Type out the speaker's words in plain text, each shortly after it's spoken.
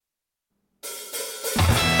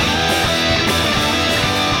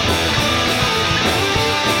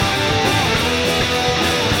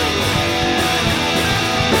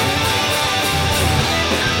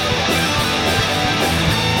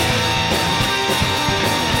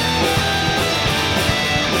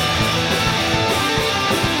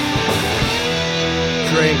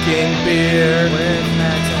Drinking beer with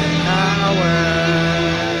Max and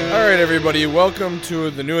Howard. All right, everybody, welcome to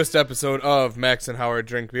the newest episode of Max and Howard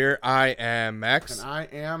Drink Beer. I am Max. And I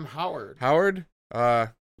am Howard. Howard,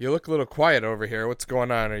 you look a little quiet over here. What's going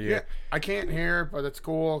on? Are you? Yeah, I can't hear, but it's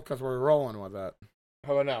cool because we're rolling with it.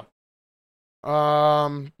 How about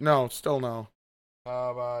No, still no. now?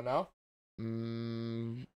 How about now?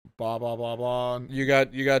 Blah blah blah blah. You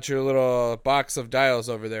got your little box of dials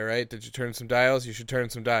over there, right? Did you turn some dials? You should turn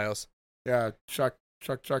some dials. Yeah, check.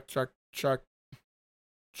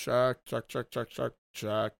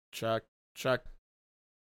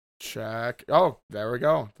 Oh, there we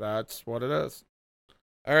go. That's what it is.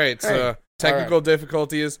 All right, so technical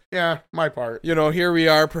difficulties. Yeah, my part. You know, here we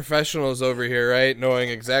are, professionals over here, right? Knowing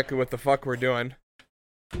exactly what the fuck we're doing.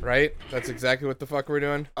 Right? That's exactly what the fuck we're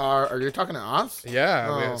doing. Are you talking to us?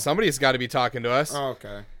 Yeah, somebody's got to be talking to us. Oh,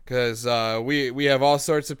 okay. Because we have all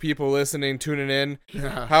sorts of people listening, tuning in.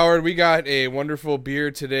 Yeah. Howard, we got a wonderful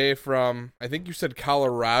beer today from, I think you said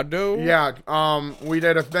Colorado? Yeah, we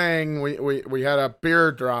did a thing. We had a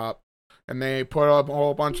beer drop, and they put up a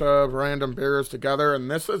whole bunch of random beers together, and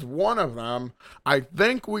this is one of them. I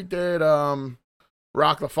think we did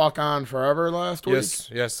Rock the Fuck On Forever last week.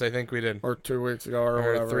 Yes, I think we did. Or 2 weeks ago, or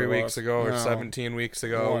whatever. 3 weeks ago, or 17 weeks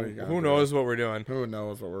ago. Who knows what we're doing? Who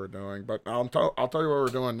knows what we're doing? But I'll tell you what we're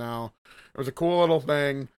doing now. It was a cool little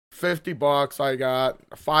thing. $50. I got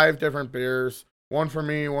 5 different beers. One for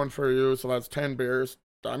me, one for you. So that's 10 beers.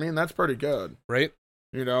 I mean, that's pretty good, right?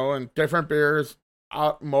 You know, and different beers,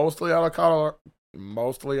 mostly out of Colorado.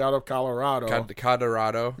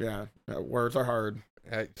 Colorado. Yeah, words are hard.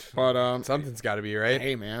 But something's got to be, right?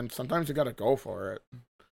 Hey, man, sometimes you got to go for it.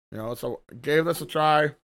 You know, so gave this a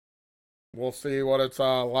try. We'll see what it's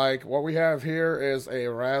like. What we have here is a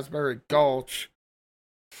Raspberry Gulch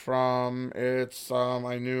from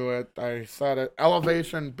I knew it, I said it,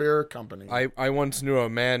 Elevation Beer Company. I once knew a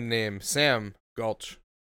man named Sam Gulch.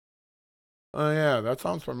 Oh, yeah, that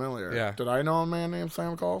sounds familiar. Yeah. Did I know a man named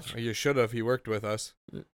Sam Gulch? You should have. He worked with us.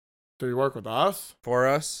 Did he work with us? For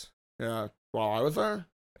us? Yeah. While I was there?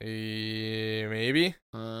 Maybe.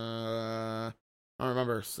 I don't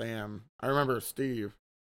remember Sam. I remember Steve.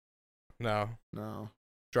 No.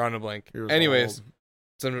 Drawing a blank. Anyways, old.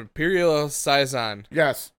 It's an Imperial Saison.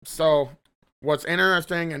 Yes. So, what's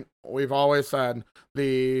interesting, and we've always said,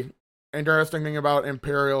 the interesting thing about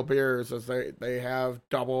Imperial beers is they have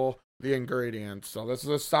double the ingredients. So, this is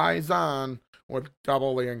a Saison with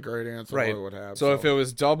double the ingredients of what it would have. So if it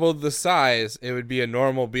was double the size, it would be a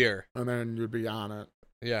normal beer. And then you'd be on it.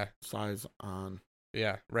 Yeah. Size on.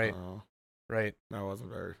 Yeah, right. Right. That wasn't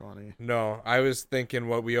very funny. No, I was thinking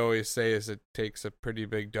what we always say is it takes a pretty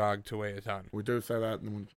big dog to weigh a ton. We do say that,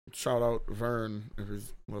 and shout out Vern if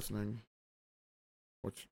he's listening,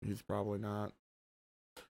 which he's probably not.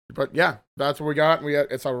 But yeah, that's what we got.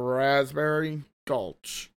 It's a Raspberry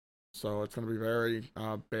Gulch. So it's going to be very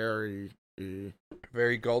berry.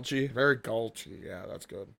 Very gulchy. Very gulchy. Yeah, that's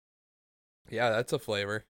good. Yeah, that's a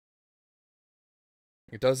flavor.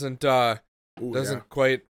 It doesn't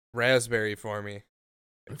quite raspberry for me.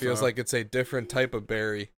 It feels like it's a different type of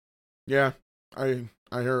berry. Yeah, I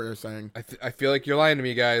hear what you're saying. I feel like you're lying to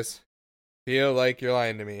me, guys. Feel like you're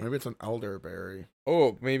lying to me. Maybe it's an elderberry.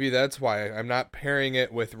 Oh, maybe that's why I'm not pairing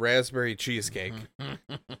it with raspberry cheesecake.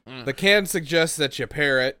 The can suggests that you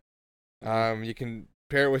pair it. You can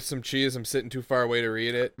pair it with some cheese. I'm sitting too far away to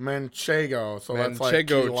read it. Manchego. So that's like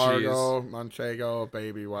Key Largo, Manchego,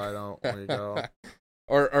 baby, why don't we go?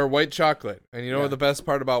 or white chocolate. And you know what the best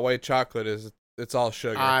part about white chocolate is? It's all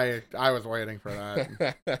sugar. I was waiting for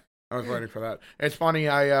that. It's funny,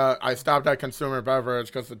 I stopped at Consumer Beverage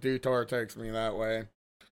because the detour takes me that way.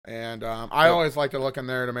 And I always like to look in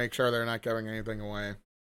there to make sure they're not giving anything away.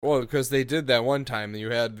 Well, because they did that one time. You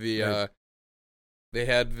had the... They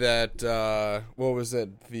had that, what was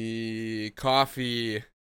it? The coffee.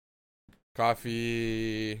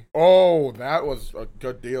 Oh, that was a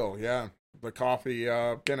good deal, yeah. The coffee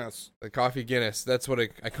Guinness. The coffee Guinness. That's what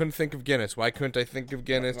I couldn't think of Guinness. Why couldn't I think of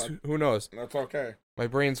Guinness? Who knows? That's okay. My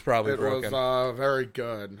brain's probably broken. It was very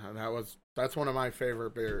good, and that's one of my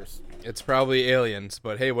favorite beers. It's probably Aliens,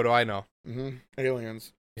 but hey, what do I know?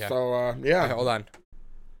 Aliens. Yeah. So, yeah. Hold on.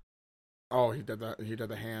 Oh, he did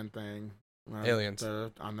the hand thing. Aliens.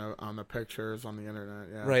 On the pictures on the internet,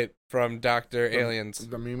 yeah. Right, from Dr. Aliens.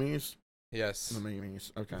 The memes? Yes. The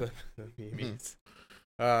memes, okay. The memes.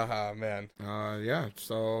 Man. Yeah,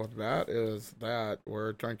 so that is that.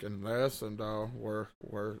 We're drinking this, and we're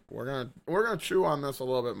gonna chew on this a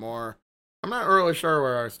little bit more. I'm not really sure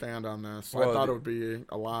where I stand on this. Well, I thought it would be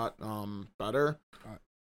a lot better.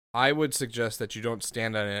 I would suggest that you don't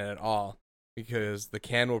stand on it at all. because the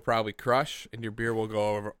can will probably crush and your beer will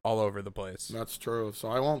go all over the place. That's true. So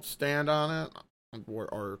I won't stand on it,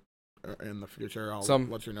 or in the future I'll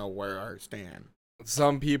let you know where I stand.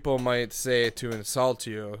 Some people might say to insult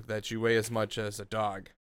you that you weigh as much as a dog.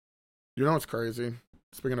 You know what's crazy?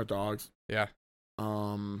 Speaking of dogs. Yeah.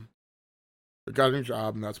 I got a new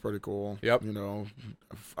job, and that's pretty cool. Yep. You know,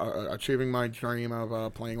 achieving my dream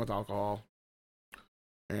of playing with alcohol.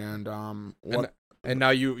 And and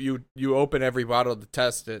now you open every bottle to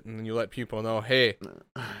test it, and then you let people know, hey,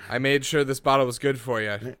 I made sure this bottle was good for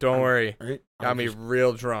you. Don't worry. Got me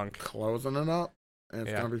real drunk. Closing it up. And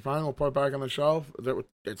it's going to be fine. We'll put it back on the shelf.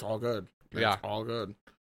 It's all good. It's all good.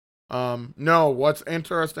 No, what's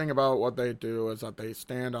interesting about what they do is that they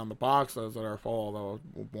stand on the boxes that are full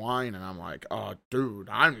of wine, and I'm like, oh, dude,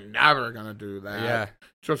 I'm never going to do that. Yeah.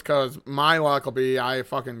 Just because my luck will be I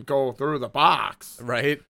fucking go through the box.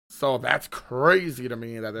 Right. So that's crazy to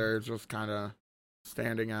me that they're just kind of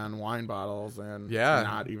standing on wine bottles and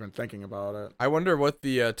not even thinking about it. I wonder what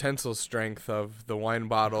the tensile strength of the wine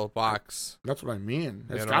bottle box. That's what I mean.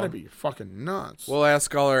 It's got to be fucking nuts. We'll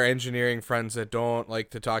ask all our engineering friends that don't like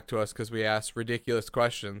to talk to us because we ask ridiculous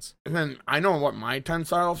questions. And then I know what my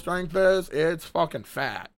tensile strength is. It's fucking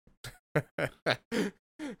fat.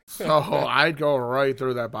 So I'd go right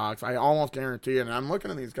through that box. I almost guarantee it. And I'm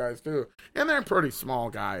looking at these guys too, and they're pretty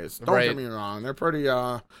small guys. Don't get me wrong; they're pretty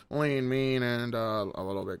lean, mean, and a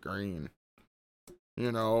little bit green.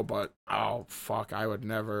 You know, but oh fuck, I would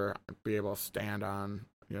never be able to stand on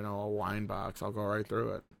a wine box. I'll go right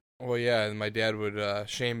through it. Well, yeah, and my dad would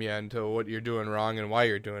shame you into what you're doing wrong and why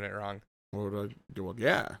you're doing it wrong. Well,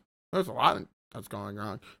 yeah, there's a lot that's going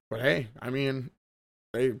wrong. But hey, I mean,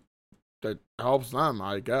 that helps them,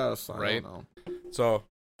 I guess. I don't know.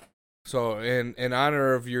 So in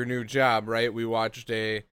honor of your new job, right? We watched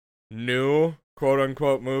a new quote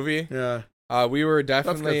unquote movie. Yeah. We were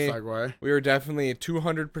definitely That's a good segue. We were definitely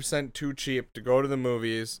 200% too cheap to go to the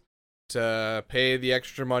movies, to pay the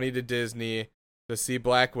extra money to Disney to see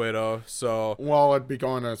Black Widow. So it'd be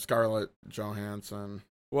going to Scarlett Johansson.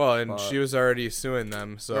 Well, and she was already suing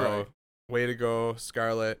them. So way to go,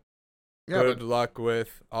 Scarlett. Yeah, good luck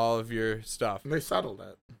with all of your stuff. They settled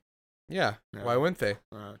it. Yeah. Why wouldn't they?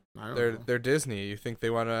 I don't know. They're Disney. You think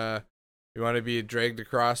you want to be dragged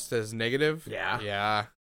across as negative? Yeah. Yeah.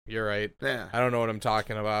 You're right. Yeah. I don't know what I'm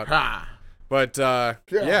talking about. Ha. But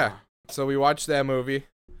yeah. So we watched that movie.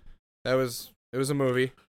 It was a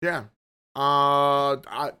movie. Yeah.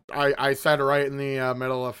 I said right in the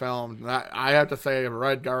middle of the film that I have to say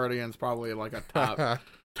Red Guardian's probably like a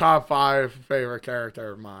top 5 favorite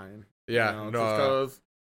character of mine. Yeah, just because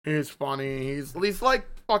he's funny. He's like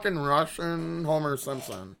fucking Russian Homer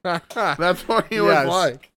Simpson. That's what he was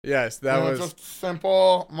like. Yes, that was just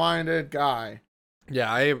simple-minded guy.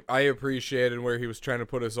 Yeah, I appreciated where he was trying to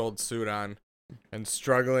put his old suit on and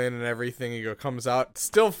struggling and everything. He comes out,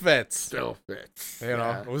 still fits. You know,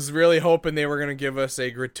 I was really hoping they were gonna give us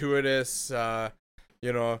a gratuitous,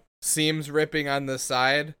 seams ripping on the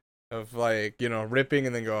side of ripping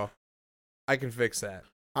and then go, I can fix that.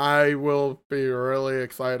 I will be really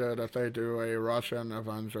excited if they do a Russian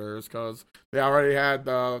Avengers because they already had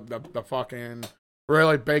the fucking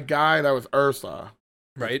really big guy that was Ursa.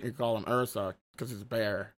 Right. You call him Ursa because he's a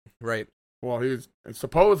bear. Right. Well, he's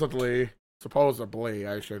supposedly,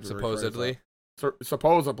 I should supposedly.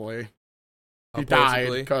 Supposedly. He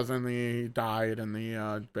died because he died in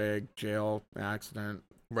the big jail accident.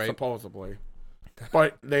 Right. Supposedly.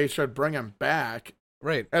 But they should bring him back.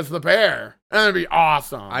 Right. As the bear. And it'd be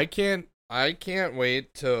awesome. I can't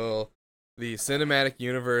wait till the cinematic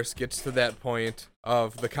universe gets to that point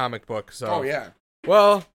of the comic book. So oh yeah.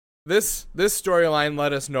 Well, this storyline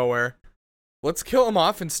led us nowhere. Let's kill him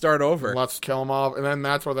off and start over. Let's kill him off, and then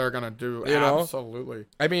that's what they're gonna do. Absolutely.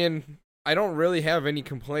 I mean, I don't really have any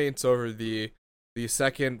complaints over the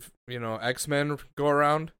second, X-Men go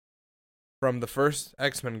around from the first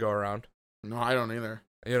X-Men go around. No, I don't either.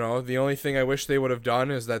 The only thing I wish they would have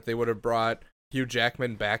done is that they would have brought Hugh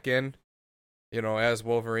Jackman back in, as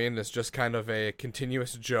Wolverine. It's just kind of a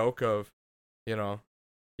continuous joke of,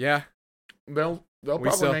 yeah. They'll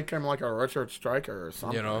probably make him like a Richard Stryker or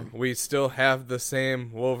something. We still have the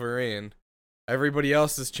same Wolverine. Everybody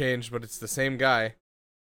else has changed, but it's the same guy.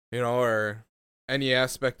 Or any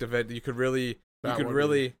aspect of it. You could really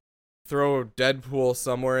throw Deadpool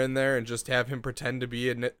somewhere in there and just have him pretend to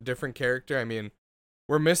be a different character. I mean,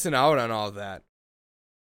 we're missing out on all of that.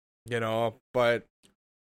 But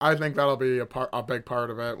I think that'll be a big part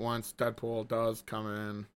of it once Deadpool does come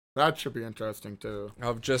in. That should be interesting too.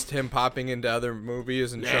 Of just him popping into other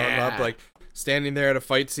movies and showing up, like standing there at a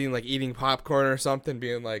fight scene, like eating popcorn or something,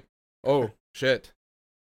 being like, "Oh, Shit.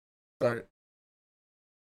 Sorry.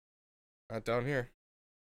 Not down here.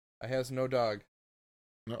 I has no dog.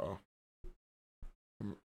 Uh-oh.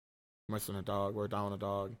 I'm missing a dog. We're down a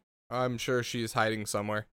dog. I'm sure she's hiding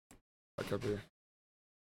somewhere. That could be.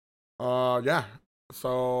 Yeah.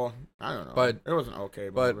 So, I don't know. But it was an okay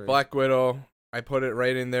movie. But Black Widow, I put it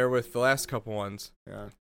right in there with the last couple ones. Yeah.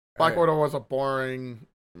 Black Widow was a boring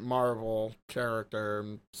Marvel character,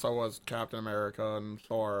 and so was Captain America and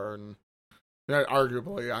Thor, and yeah,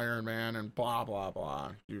 arguably Iron Man, and blah, blah,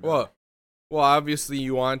 blah. Well, obviously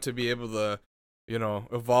you want to be able to,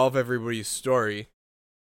 evolve everybody's story,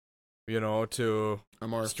 to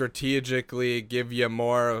strategically give you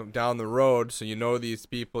more down the road so you know these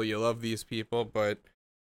people, you love these people, but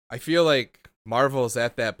I feel like Marvel's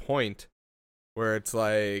at that point where it's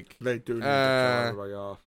like... They do need to kill everybody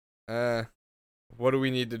off. What do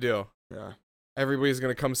we need to do? Yeah. Everybody's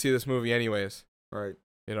going to come see this movie anyways. Right.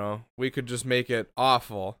 We could just make it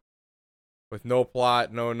awful with no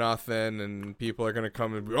plot, no nothing, and people are going to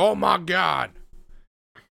come and be, oh my God!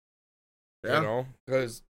 Yeah.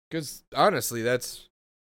 Because honestly, that's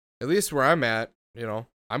at least where I'm at.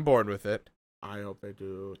 I'm bored with it. I hope they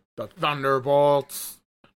do. The Thunderbolts,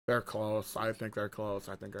 they're close. I think they're close.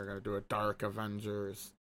 I think they're going to do a Dark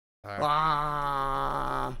Avengers.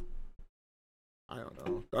 I don't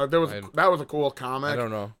know. That was a cool comic. I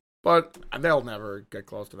don't know. But they'll never get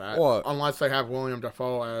close to that. Well, unless they have William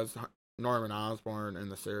Dafoe as Norman Osborn in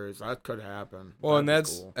the series. That could happen. Well,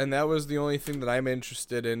 cool. and that was the only thing that I'm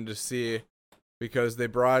interested in to see, because they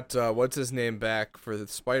brought what's his name back for the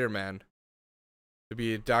Spider-Man to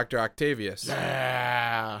be Dr. Octavius.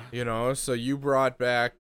 Yeah. So you brought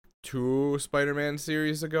back 2 Spider-Man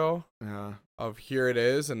series ago. Yeah. Of here it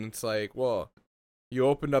is, and it's like, well, you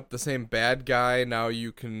opened up the same bad guy, now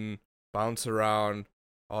you can bounce around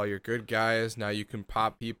all your good guys, now you can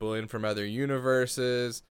pop people in from other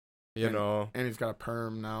universes, And he's got a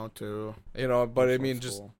perm now, too. But I mean,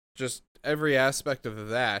 just every aspect of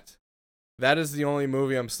that is the only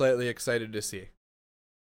movie I'm slightly excited to see.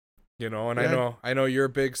 And yeah. I know you're a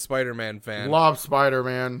big Spider-Man fan. Love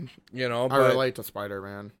Spider-Man. I relate to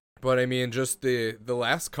Spider-Man. But I mean, just the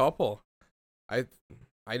last couple. I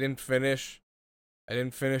didn't finish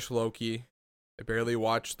Loki. I barely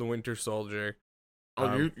watched The Winter Soldier.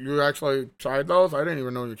 Oh, you actually tried those? I didn't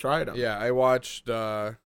even know you tried them. Yeah, I watched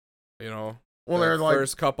the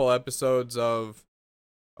first couple episodes of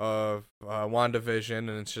WandaVision,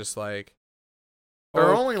 and it's just like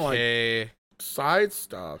they're only like side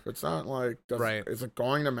stuff. It's not like right. Is it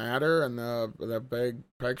going to matter in the big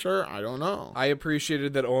picture? I don't know. I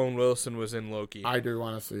appreciated that Owen Wilson was in Loki. I do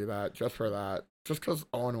want to see that just for that. Just because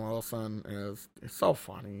Owen Wilson is so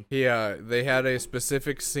funny. Yeah, they had a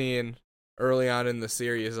specific scene early on in the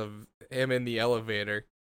series of him in the elevator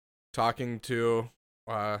talking to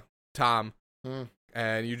Tom.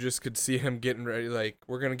 And you just could see him getting ready, like,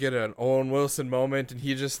 we're going to get an Owen Wilson moment, and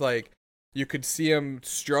he just, like, you could see him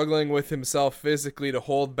struggling with himself physically to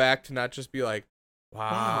hold back to not just be like,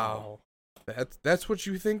 wow. That's what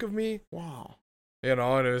you think of me? Wow. And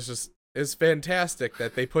it's fantastic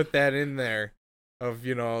that they put that in there. Of,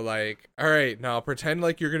 like, all right, now pretend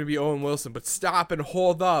like you're going to be Owen Wilson, but stop and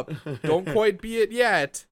hold up. Don't quite be it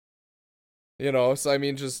yet. So I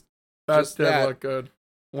mean, just that did look good.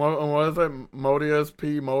 What is it? Modius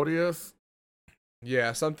P. Modius?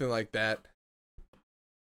 Yeah, something like that.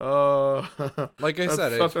 Like I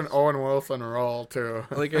said, such an Owen Wilson role, too.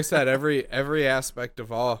 Like I said, every aspect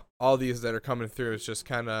of all these that are coming through is just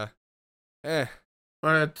kind of, And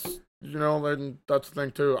it's... then that's the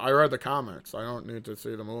thing, too. I read the comics. I don't need to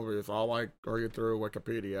see the movies. I'll, read through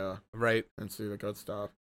Wikipedia. Right. And see the good stuff.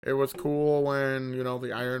 It was cool when,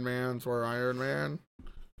 the Iron Mans were Iron Man.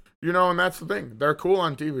 And that's the thing. They're cool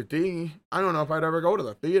on DVD. I don't know if I'd ever go to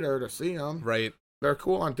the theater to see them. Right. They're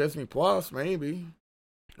cool on Disney Plus, maybe.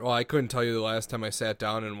 Well, I couldn't tell you the last time I sat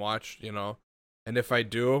down and watched, And if I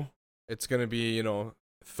do, it's going to be,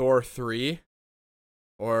 Thor 3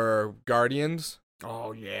 or Guardians.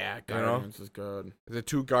 Oh, yeah, Guardians is good. The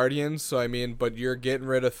 2 Guardians, so I mean, but you're getting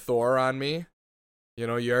rid of Thor on me. You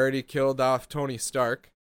already killed off Tony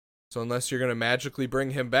Stark. So unless you're going to magically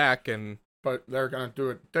bring him back and... But they're going to do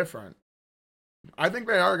it different. I think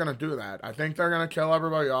they are going to do that. I think they're going to kill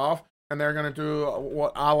everybody off, and they're going to do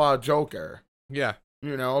what a la Joker. Yeah.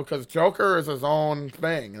 Because Joker is his own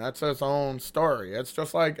thing. That's his own story. It's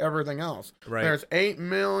just like everything else. Right. There's 8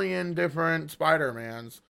 million different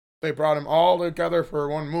Spider-Mans. They brought them all together for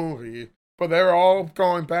one movie, but they're all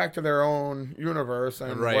going back to their own universe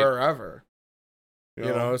and wherever.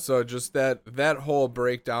 So just that whole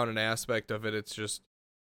breakdown and aspect of it, it's just,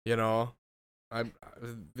 the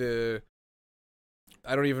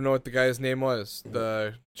I don't even know what the guy's name was.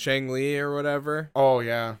 The Shang Li or whatever. Oh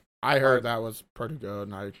yeah, I heard that was pretty good,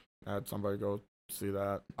 and I had somebody go see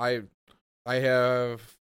that. I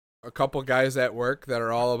have a couple guys at work that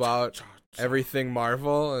are all about everything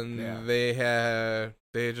Marvel, and they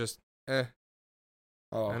just and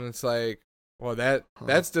it's like, well,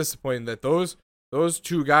 that's disappointing that those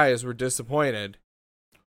two guys were disappointed.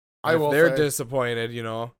 If they're disappointed, you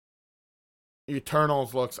know.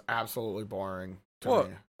 Eternals looks absolutely boring to me.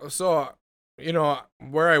 So, you know,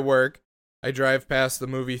 where I work, I drive past the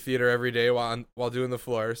movie theater every day while doing the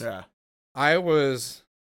floors. Yeah. I was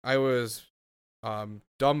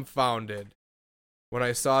dumbfounded when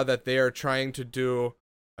I saw that they are trying to do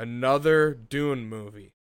another Dune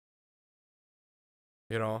movie.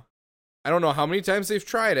 You know, I don't know how many times they've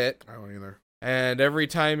tried it. I don't either. And every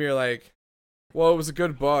time you're like, well, it was a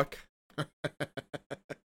good book.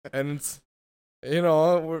 And it's, you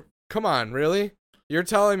know, come on, really? You're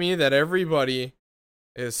telling me that everybody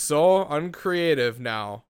is so uncreative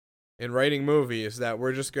now in writing movies that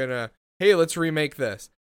we're just gonna, hey, let's remake this.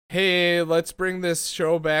 Hey, let's bring this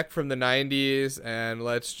show back from the 90s and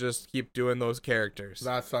let's just keep doing those characters.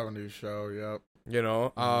 That 70s show, yep. You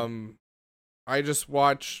know, I just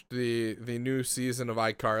watched the new season of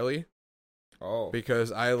iCarly. Oh.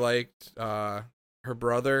 Because I liked her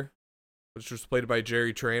brother, which was played by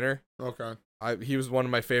Jerry Trainer. Okay. He was one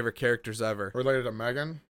of my favorite characters ever. Related to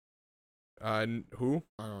Megan? Who?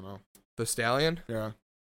 I don't know. The Stallion? Yeah.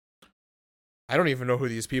 I don't even know who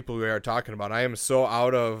these people we are talking about. I am so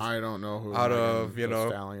out of... I don't know who the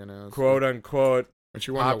Stallion is. Quote unquote Is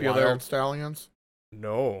she one of the Wild Stallions?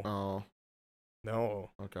 No. Oh.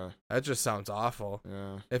 No. Okay. That just sounds awful.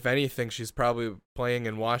 Yeah. If anything, she's probably playing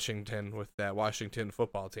in Washington with that Washington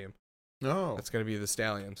football team. No. That's going to be the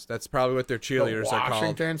Stallions. That's probably what their cheerleaders are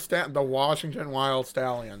called. The Washington Wild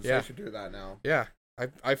Stallions. Yeah. They should do that now. Yeah.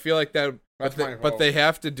 I feel like that... But they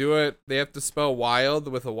have to do it. They have to spell wild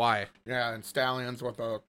with a Y. Yeah, and Stallions with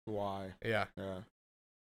a Y. Yeah. Yeah.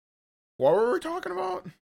 What were we talking about?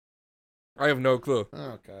 I have no clue.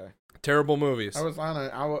 Okay. Terrible movies. I was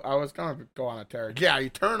gonna go on a tear. Yeah,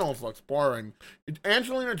 Eternals looks boring.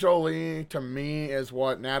 Angelina Jolie to me is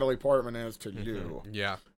what Natalie Portman is to you.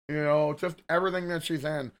 Yeah. You know, just everything that she's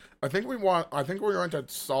in. I think we went to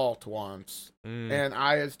Salt once, and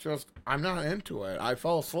I'm not into it. I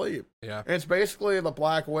fell asleep. Yeah. It's basically the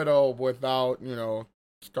Black Widow without,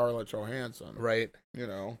 Scarlett Johansson. Right.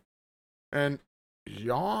 And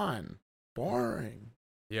yawn. Boring.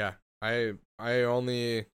 Yeah. There's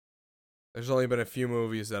only been a few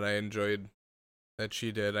movies that I enjoyed that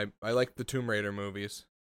she did. I liked the Tomb Raider movies.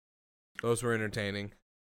 Those were entertaining.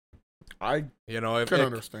 I can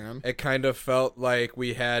understand. It kind of felt like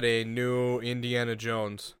we had a new Indiana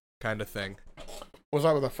Jones kind of thing. Was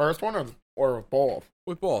that with the first one or with both?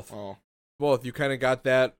 With both. Oh. Both. You kind of got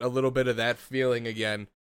a little bit of that feeling again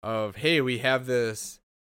of, hey, we have this,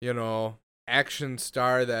 action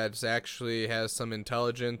star that's actually has some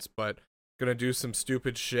intelligence, but gonna do some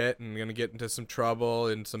stupid shit and gonna get into some trouble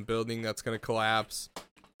in some building that's gonna collapse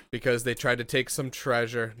because they tried to take some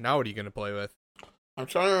treasure. Now what are you gonna play with? I'm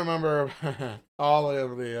trying to remember all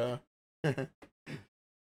of the. I'm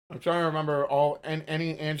trying to remember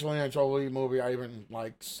any Angelina Jolie movie I even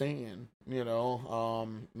seen. Mr.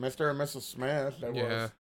 and Mrs. Smith. That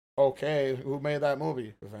was okay. Who made that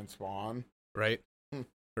movie? Vince Vaughn. Right.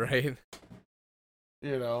 Right.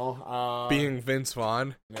 Being Vince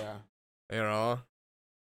Vaughn. Yeah.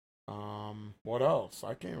 What else?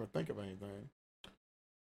 I can't even think of anything.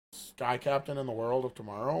 Sky Captain in the World of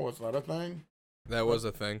Tomorrow, was that a thing? That was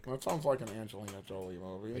a thing. That sounds like an Angelina Jolie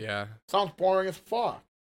movie. Yeah. Sounds boring as fuck.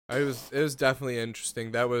 It was definitely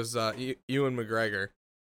interesting. That was Ewan McGregor,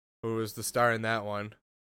 who was the star in that one.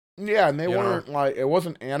 Yeah, and they weren't it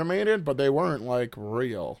wasn't animated, but they weren't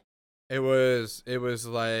real. It was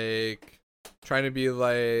like trying to be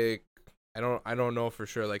like I don't know for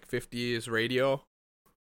sure, 50s radio.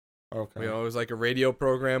 Okay. It was like a radio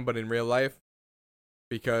program, but in real life.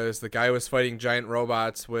 Because the guy was fighting giant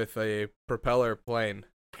robots with a propeller plane.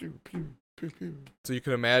 Pew, pew, pew, pew. So you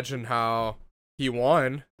can imagine how he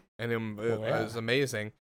won, and it was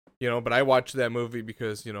amazing. But I watched that movie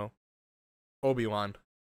because, Obi-Wan.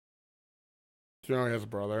 Do you know he has a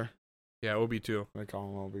brother? Yeah, Obi too. They call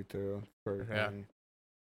him Obi too. Pretty funny. Yeah.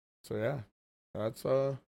 So yeah, that's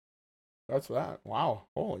that. Wow,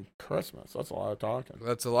 holy Christmas! That's a lot of talking.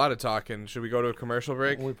 That's a lot of talking. Should we go to a commercial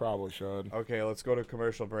break? We probably should. Okay, let's go to a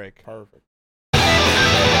commercial break. Perfect.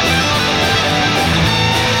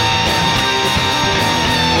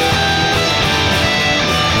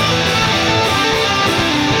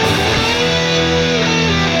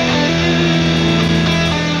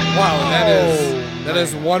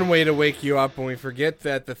 one way to wake you up when we forget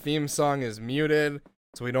that the theme song is muted,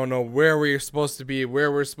 so we don't know where we're supposed to be, where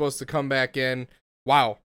we're supposed to come back in.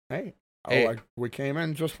 Wow. Hey. Hey. We came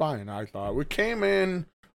in just fine, I thought. We came in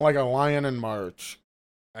like a lion in March.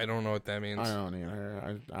 I don't know what that means. I don't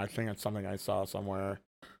either. I think it's something I saw somewhere.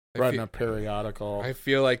 Read in a periodical. I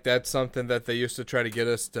feel like that's something that they used to try to get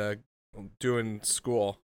us to do in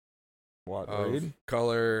school. What, read?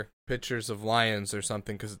 Color pictures of lions or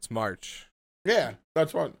something because it's March. Yeah,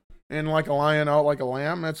 that's what. In like a lion, out like a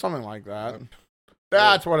lamb. It's something like that.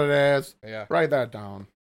 That's what it is. Yeah. Write that down.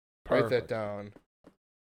 Perfect. Write that down.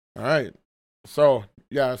 All right. So,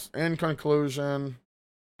 yes, in conclusion,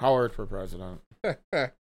 Howard for president.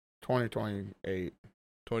 2028.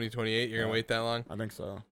 2028? You're going to wait that long? I think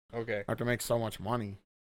so. Okay. I have to make so much money.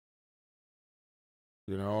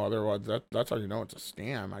 You know, otherwise, that's how you know it's a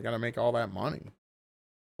scam. I got to make all that money.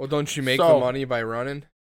 Well, don't you make the money by running?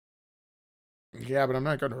 Yeah, but I'm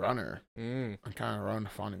not a good runner. I kind of run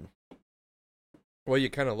funny. Well, you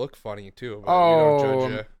kind of look funny, too. But we don't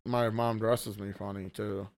judge you. My mom dresses me funny,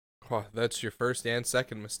 too. Oh, that's your first and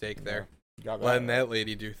second mistake there. Got Letting that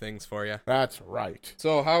lady do things for you. That's right.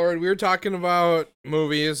 So, Howard, we were talking about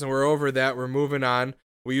movies, and we're over that. We're moving on.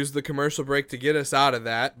 We used the commercial break to get us out of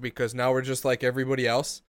that, because now we're just like everybody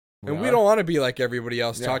else. And we don't want to be like everybody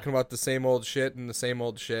else, talking about the same old shit and the same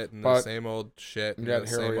old shit and the same old shit. And yet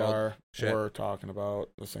here we are. We're talking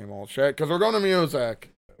about the same old shit, because we're going to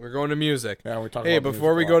music. We're going to music. Yeah, we talk about music. Hey,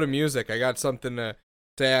 before we go to music, I got something to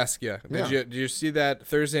ask you. Did you see that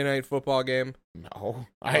Thursday night football game? No,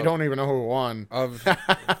 I don't even know who won.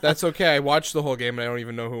 That's okay. I watched the whole game and I don't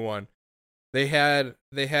even know who won. They had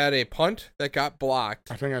a punt that got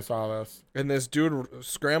blocked. I think I saw this. And this dude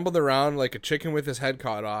scrambled around like a chicken with his head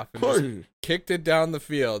caught off and just kicked it down the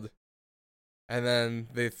field. And then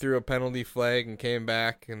they threw a penalty flag and came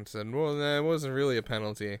back and said, "Well, that wasn't really a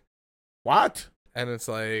penalty." What? And it's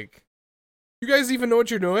like, you guys even know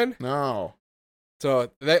what you're doing? No.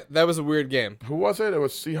 So that was a weird game. Who was it? It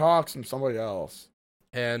was Seahawks and somebody else.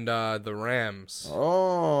 And the Rams.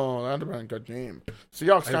 Oh, that'd have been a good game.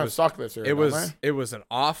 Seahawks kind of suck this year. It was an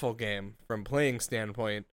awful game from playing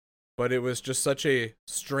standpoint, but it was just such a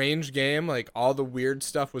strange game. Like all the weird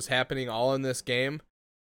stuff was happening all in this game,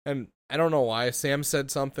 and I don't know why. Sam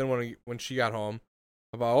said something when she got home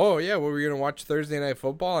about, oh yeah, well, we're gonna watch Thursday Night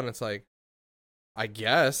Football, and it's like, I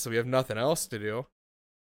guess we have nothing else to do.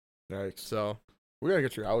 Yikes. So we gotta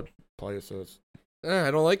get you out places.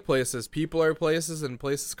 I don't like places. People are places, and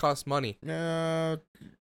places cost money. Yeah,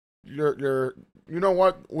 you're. You know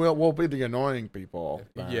what? We'll be the annoying people.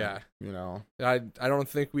 Then, yeah. You know. I don't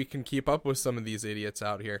think we can keep up with some of these idiots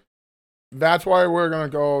out here. That's why we're gonna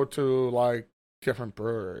go to like different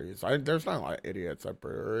breweries. There's not a lot of idiots at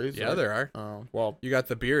breweries. Yeah, there are. Oh, well, you got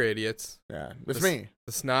the beer idiots. Yeah, it's me.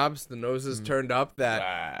 The snobs, the noses turned up.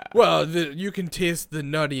 You can taste the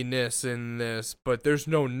nuttiness in this, but there's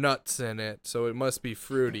no nuts in it, so it must be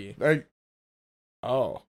fruity.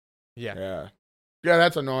 Yeah,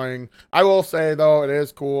 that's annoying. I will say though, it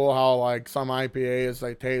is cool how like some IPAs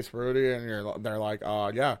they taste fruity, and they're like,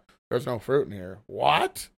 yeah, there's no fruit in here.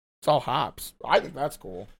 What? It's all hops. I think that's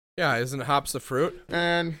cool. Yeah, isn't hops a fruit?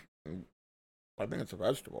 And I think it's a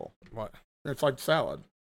vegetable. What? It's like salad.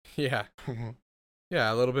 Yeah.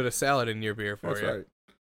 Yeah, a little bit of salad in your beer for you. That's right.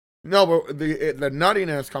 No, but the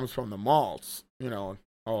nuttiness comes from the malts. You know.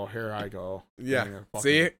 Oh, here I go. Yeah.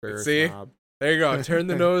 See? Snob. There you go. Turn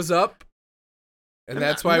the nose up. And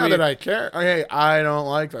that's why that I care. Okay, I don't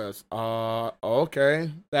like this.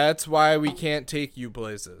 Okay. That's why we can't take you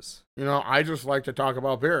places. You know, I just like to talk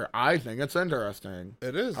about beer. I think it's interesting.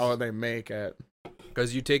 It is. How they make it.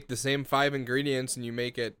 Because you take the same 5 ingredients and you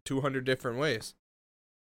make it 200 different ways.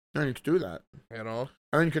 And you can do that. You know?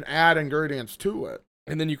 And then you can add ingredients to it.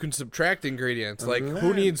 And then you can subtract ingredients. Like,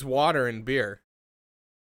 who needs water in beer?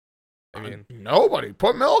 I mean, nobody.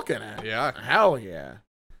 Put milk in it. Yeah. Hell yeah.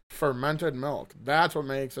 Fermented milk. That's what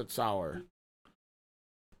makes it sour.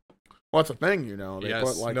 What's a thing, you know? They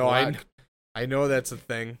put like I know that's a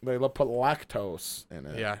thing. They put lactose in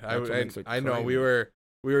it. Yeah, I know. We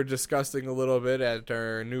were discussing a little bit at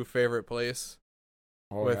our new favorite place.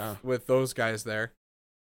 With those guys there.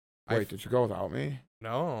 Wait, did you go without me?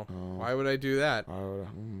 No. Why would I do that?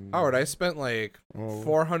 Howard, I spent like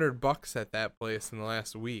 $400 at that place in the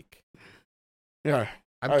last week. Yeah.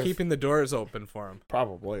 I'm keeping the doors open for them.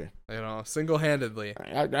 Probably. You know, single-handedly.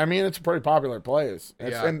 I mean, it's a pretty popular place.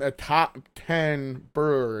 It's in the top 10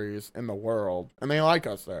 breweries in the world, and they like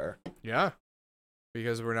us there. Yeah.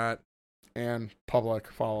 Because we're not... And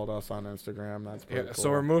Public followed us on Instagram. That's pretty cool.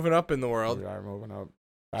 So we're moving up in the world. We are moving up.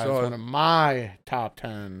 That's one of my top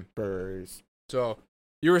 10 breweries. So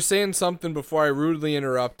You were saying something before I rudely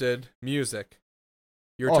interrupted. Music.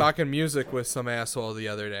 You were talking music with some asshole the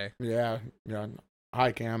other day. Yeah.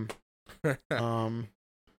 Hi, Cam.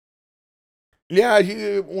 Yeah,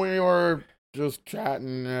 we were just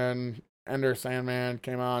chatting, and Ender Sandman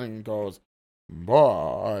came on and goes,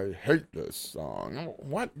 "Boy, I hate this song."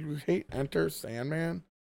 What? You hate Enter Sandman?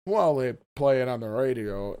 Well, they play it on the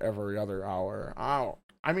radio every other hour.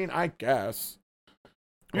 I mean, I guess.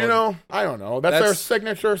 I don't know. That's their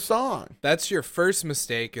signature song. That's your first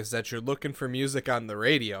mistake, is that you're looking for music on the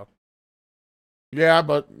radio. Yeah,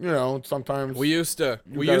 but, sometimes... We used to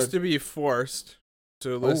be forced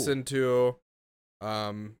to listen to...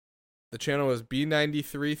 the channel was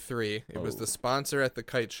B93.3. It was the sponsor at the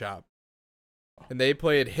Kite Shop. And they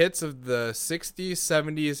played hits of the 60s,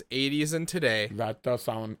 70s, 80s, and today. That does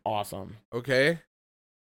sound awesome. Okay?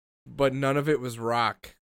 But none of it was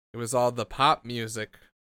rock. It was all the pop music.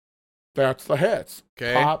 That's the hits.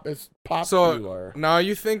 Okay? Pop is popular. So, now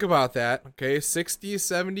you think about that. Okay? 60s,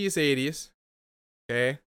 70s, 80s.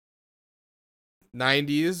 Okay?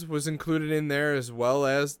 90s was included in there, as well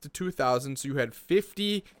as the 2000s. So you had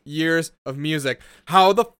 50 years of music.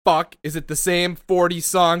 How the fuck is it the same 40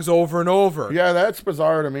 songs over and over? Yeah, that's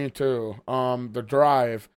bizarre to me too. The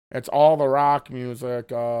Drive, it's all the rock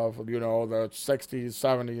music of, the 60s,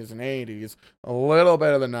 70s, and 80s, a little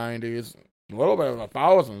bit of the 90s, a little bit of the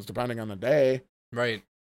thousands, depending on the day. Right.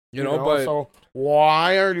 But so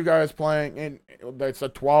why are you guys playing it's a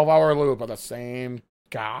 12-hour loop of the same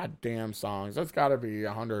goddamn songs? That's got to be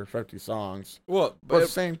 150 songs. Well, but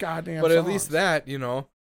same goddamn but songs. At least that,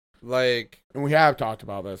 like... And we have talked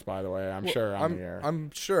about this, by the way, I'm sure on the air.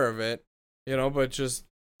 I'm sure of it, but just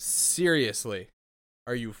seriously,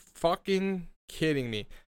 are you fucking kidding me?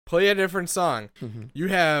 Play a different song. Mm-hmm. You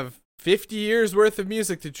have 50 years worth of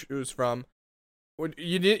music to choose from.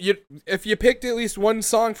 If you picked at least one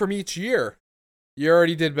song from each year, you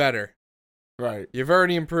already did better. Right. You've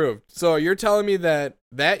already improved. So you're telling me that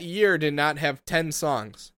year did not have 10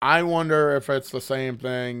 songs. I wonder if it's the same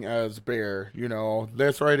thing as beer.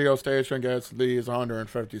 This radio station gets these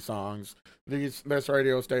 150 songs. This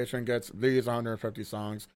radio station gets these 150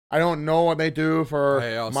 songs. I don't know what they do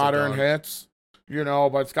for modern hits,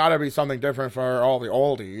 but it's got to be something different for all the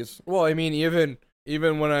oldies. Well, I mean,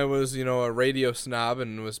 even when I was, a radio snob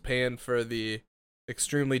and was paying for the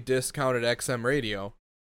extremely discounted XM radio,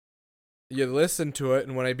 you listen to it,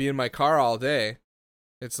 and when I be in my car all day,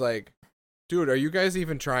 it's like, dude, are you guys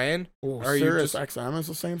even trying? Oh, Sirius XM is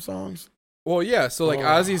the same songs? Well, yeah, so like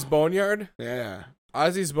Ozzy's Boneyard? Yeah.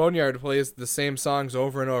 Ozzy's Boneyard plays the same songs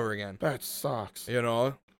over and over again. That sucks.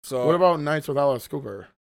 So what about Nights with Alice Cooper?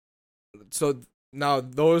 So now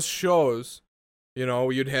those shows,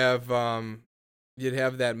 you'd have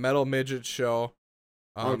that Metal Midget show.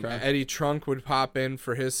 Eddie Trunk would pop in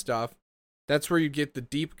for his stuff. That's where you get the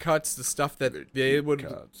deep cuts, the stuff that they would,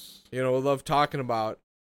 love talking about.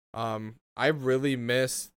 I really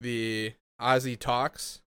miss the Ozzy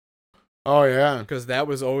Talks. Oh yeah, because that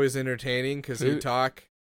was always entertaining. Because he'd talk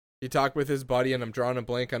with his buddy, and I'm drawing a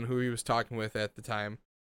blank on who he was talking with at the time.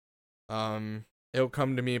 It'll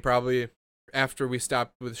come to me probably after we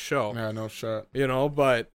stop with the show. Yeah, no shit.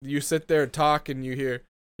 But you sit there and talk, and you hear,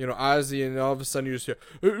 Ozzy, and all of a sudden you just hear,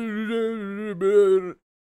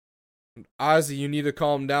 Ozzy, you need to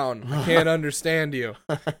calm down. I can't understand you.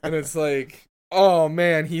 And it's like, oh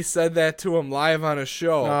man, he said that to him live on a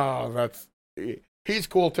show. Oh, he's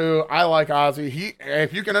cool too. I like Ozzy.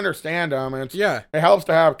 If you can understand him, it helps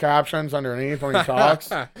to have captions underneath when he talks.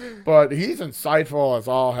 But he's insightful as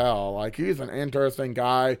all hell. Like, he's an interesting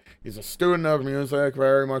guy. He's a student of music,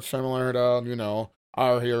 very much similar to,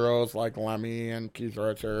 our heroes like Lemmy and Keith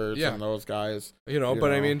Richards and those guys.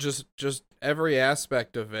 But I mean, just every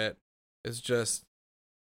aspect of it is just,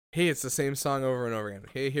 hey, it's the same song over and over again.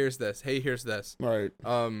 Hey, here's this. Hey, here's this. Right.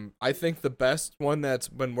 I think the best one that's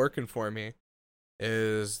been working for me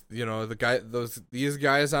is, these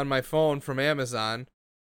guys on my phone from Amazon,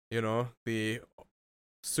 the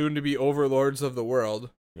soon to be overlords of the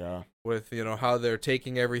world. Yeah. With, how they're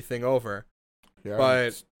taking everything over. Yeah. But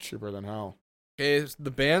it's cheaper than hell. Okay,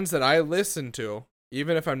 the bands that I listen to,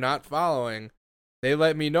 even if I'm not following, they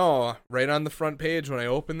let me know right on the front page when I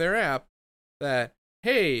open their app that,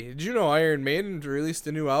 hey, did you know Iron Maiden released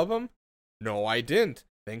a new album? No, I didn't.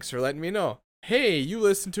 Thanks for letting me know. Hey, you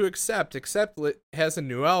listen to Accept. Accept has a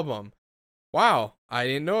new album. Wow, I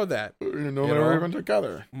didn't know that. You didn't know they were even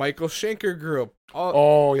together. Michael Schenker Group.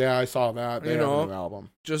 Oh, yeah, I saw that. They have a new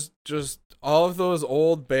album. Just all of those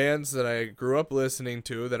old bands that I grew up listening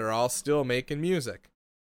to that are all still making music.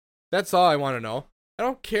 That's all I want to know. I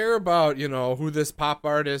don't care about, who this pop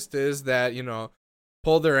artist is that,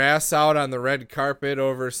 pulled their ass out on the red carpet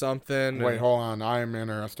over something. Wait, hold on. I'm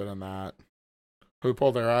interested in that. Who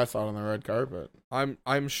pulled their ass out on the red carpet?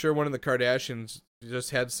 I'm sure one of the Kardashians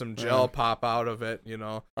just had some gel pop out of it, you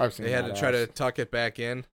know. I've seen They had to ass. try to tuck it back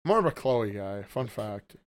in. More of a Chloe guy. Fun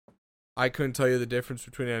fact. I couldn't tell you the difference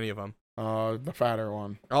between any of them. The fatter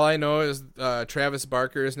one. All I know is Travis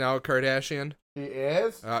Barker is now a Kardashian. He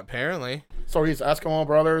is? Apparently. So he's Eskimo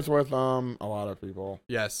brothers with a lot of people.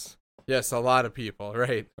 Yes, a lot of people.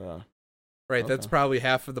 Right. Yeah. Right. Okay. That's probably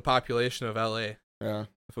half of the population of LA. Yeah.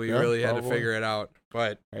 If we really had to figure it out.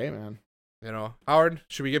 But hey, man. You know, Howard,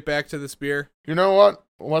 should we get back to this beer? You know what?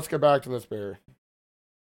 Let's get back to this beer.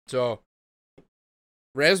 So,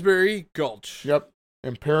 Raspberry Gulch. Yep.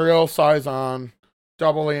 Imperial Saison.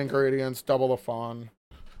 Double the ingredients, double the fun.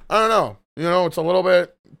 I don't know. You know, it's a little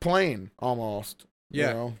bit plain, almost. Yeah.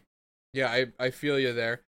 You know? Yeah, I feel you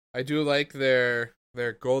there. I do like their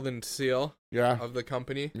golden seal Yeah. of the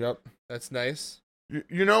company. Yep. That's nice.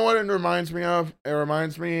 You know what it reminds me of? It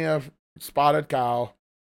reminds me of Spotted Cow.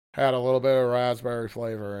 Had a little bit of raspberry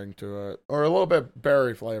flavoring to it. Or a little bit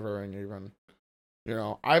berry flavoring, even. You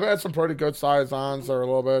know, I've had some pretty good Saisons. They're a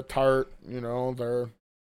little bit tart. You know, they're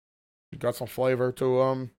got some flavor to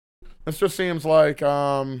them. This just seems like, you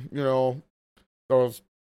know, those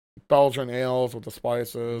Belgian ales with the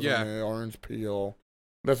spices and the orange peel.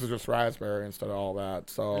 This is just raspberry instead of all that.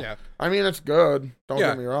 So, yeah. I mean, it's good. Don't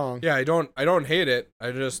get me wrong. Yeah, I don't hate it.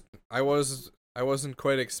 I wasn't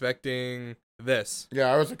quite expecting this.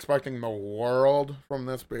 Yeah, I was expecting the world from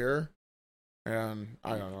this beer. And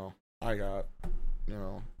I don't know. I got, you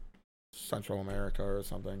know, Central America or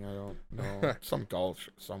something. I don't know. Some gulch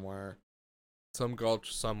somewhere. Some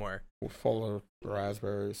gulch somewhere. Full of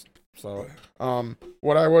raspberries. So,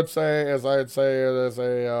 what I would say is I'd say it is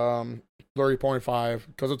a 3.5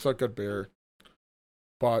 because it's a good beer.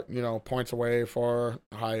 But, you know, points away for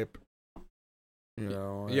hype. You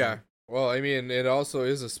know. Yeah. Well, I mean, it also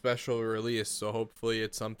is a special release, so hopefully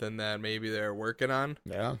it's something that maybe they're working on.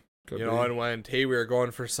 Yeah. You know, and when, hey, we were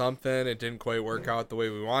going for something, it didn't quite work out the way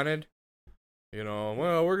we wanted. You know,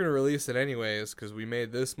 well, we're going to release it anyways because we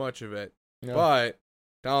made this much of it. Yeah. But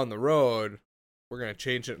down the road, we're going to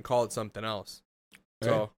change it and call it something else. Hey.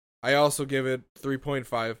 So I also give it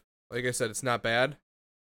 3.5. Like I said, it's not bad.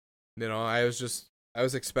 You know, I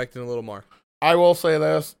was expecting a little more. I will say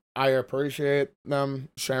this. I appreciate them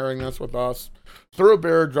sharing this with us through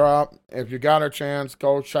Beer Drop. If you got a chance,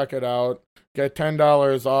 go check it out. Get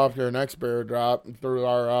 $10 off your next Beer Drop through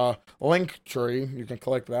our link tree. You can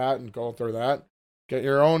click that and go through that. Get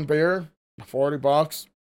your own beer, $40.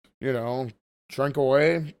 You know, drink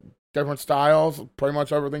away. Different styles, pretty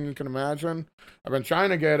much everything you can imagine. I've been trying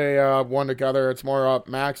to get a one together. It's more up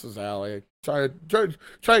Max's alley. Try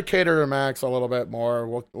to cater to Max a little bit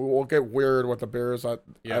more. We'll get weird with the beers that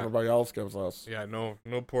everybody else gives us. Yeah, no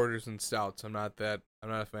porters and stouts. I'm not a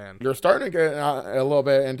fan. You're starting to get a little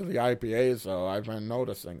bit into the IPAs though. I've been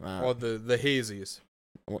noticing that. Well, the hazies.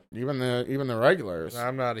 Even the regulars.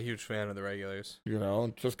 I'm not a huge fan of the regulars. You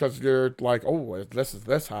know, just because you're like, oh, this is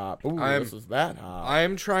this hop. Ooh, this is that hop.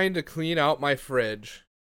 I'm trying to clean out my fridge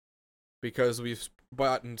because we've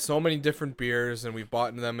bought so many different beers and we've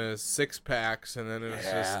bought them as 6-packs, and then it's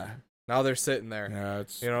just now they're sitting there. Yeah,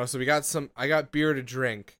 it's, you know. So I got beer to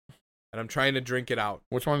drink, and I'm trying to drink it out.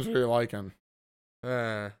 Which ones are you liking?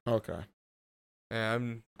 Okay. Yeah,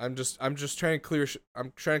 I'm just trying to clear.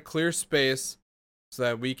 I'm trying to clear space so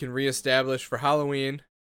that we can reestablish for Halloween.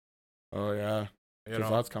 Oh yeah, because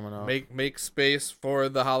that's coming up. Make space for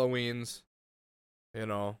the Halloweens. You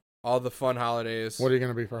know, all the fun holidays. What are you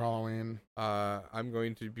gonna be for Halloween? I'm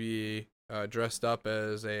going to be dressed up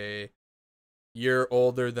as a year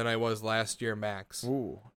older than I was last year, Max.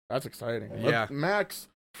 Ooh, that's exciting. Yeah, Max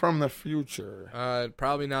from the future.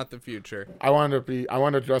 Probably not the future. I wanted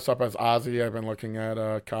to dress up as Ozzy. I've been looking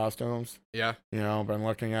at costumes. Yeah. You know, been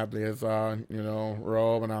looking at his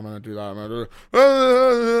robe, and I'm gonna do that. I'm gonna do.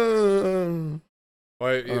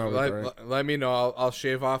 Let me know. I'll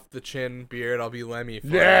shave off the chin beard. I'll be Lemmy.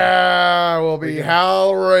 Yeah, we'll be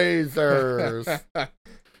Hellraisers.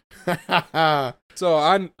 So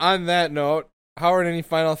on that note, Howard, any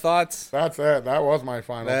final thoughts? That's it. That was my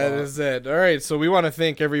final thought. That is it. All right. So we want to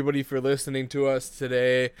thank everybody for listening to us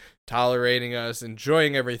today, tolerating us,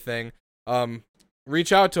 enjoying everything.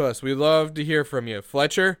 Reach out to us. We'd love to hear from you.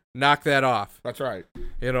 Fletcher, knock that off. That's right.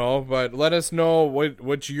 You know, but let us know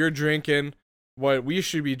what you're drinking, what we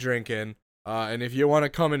should be drinking. And if you want to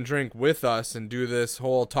come and drink with us and do this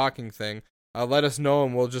whole talking thing, let us know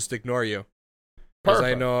and we'll just ignore you. Because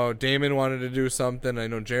I know Damon wanted to do something. I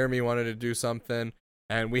know Jeremy wanted to do something.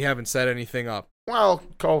 And we haven't set anything up. Well,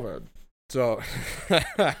 COVID. So,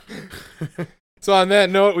 so on that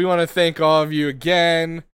note, we want to thank all of you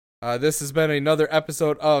again. This has been another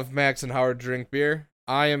episode of Max and Howard Drink Beer.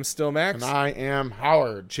 I am still Max. And I am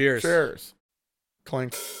Howard. Cheers. Cheers.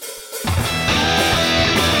 Clink.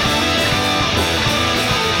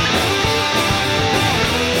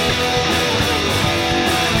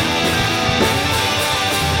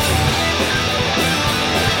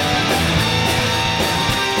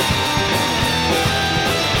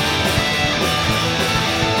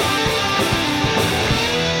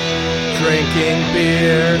 Drinking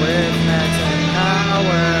beer with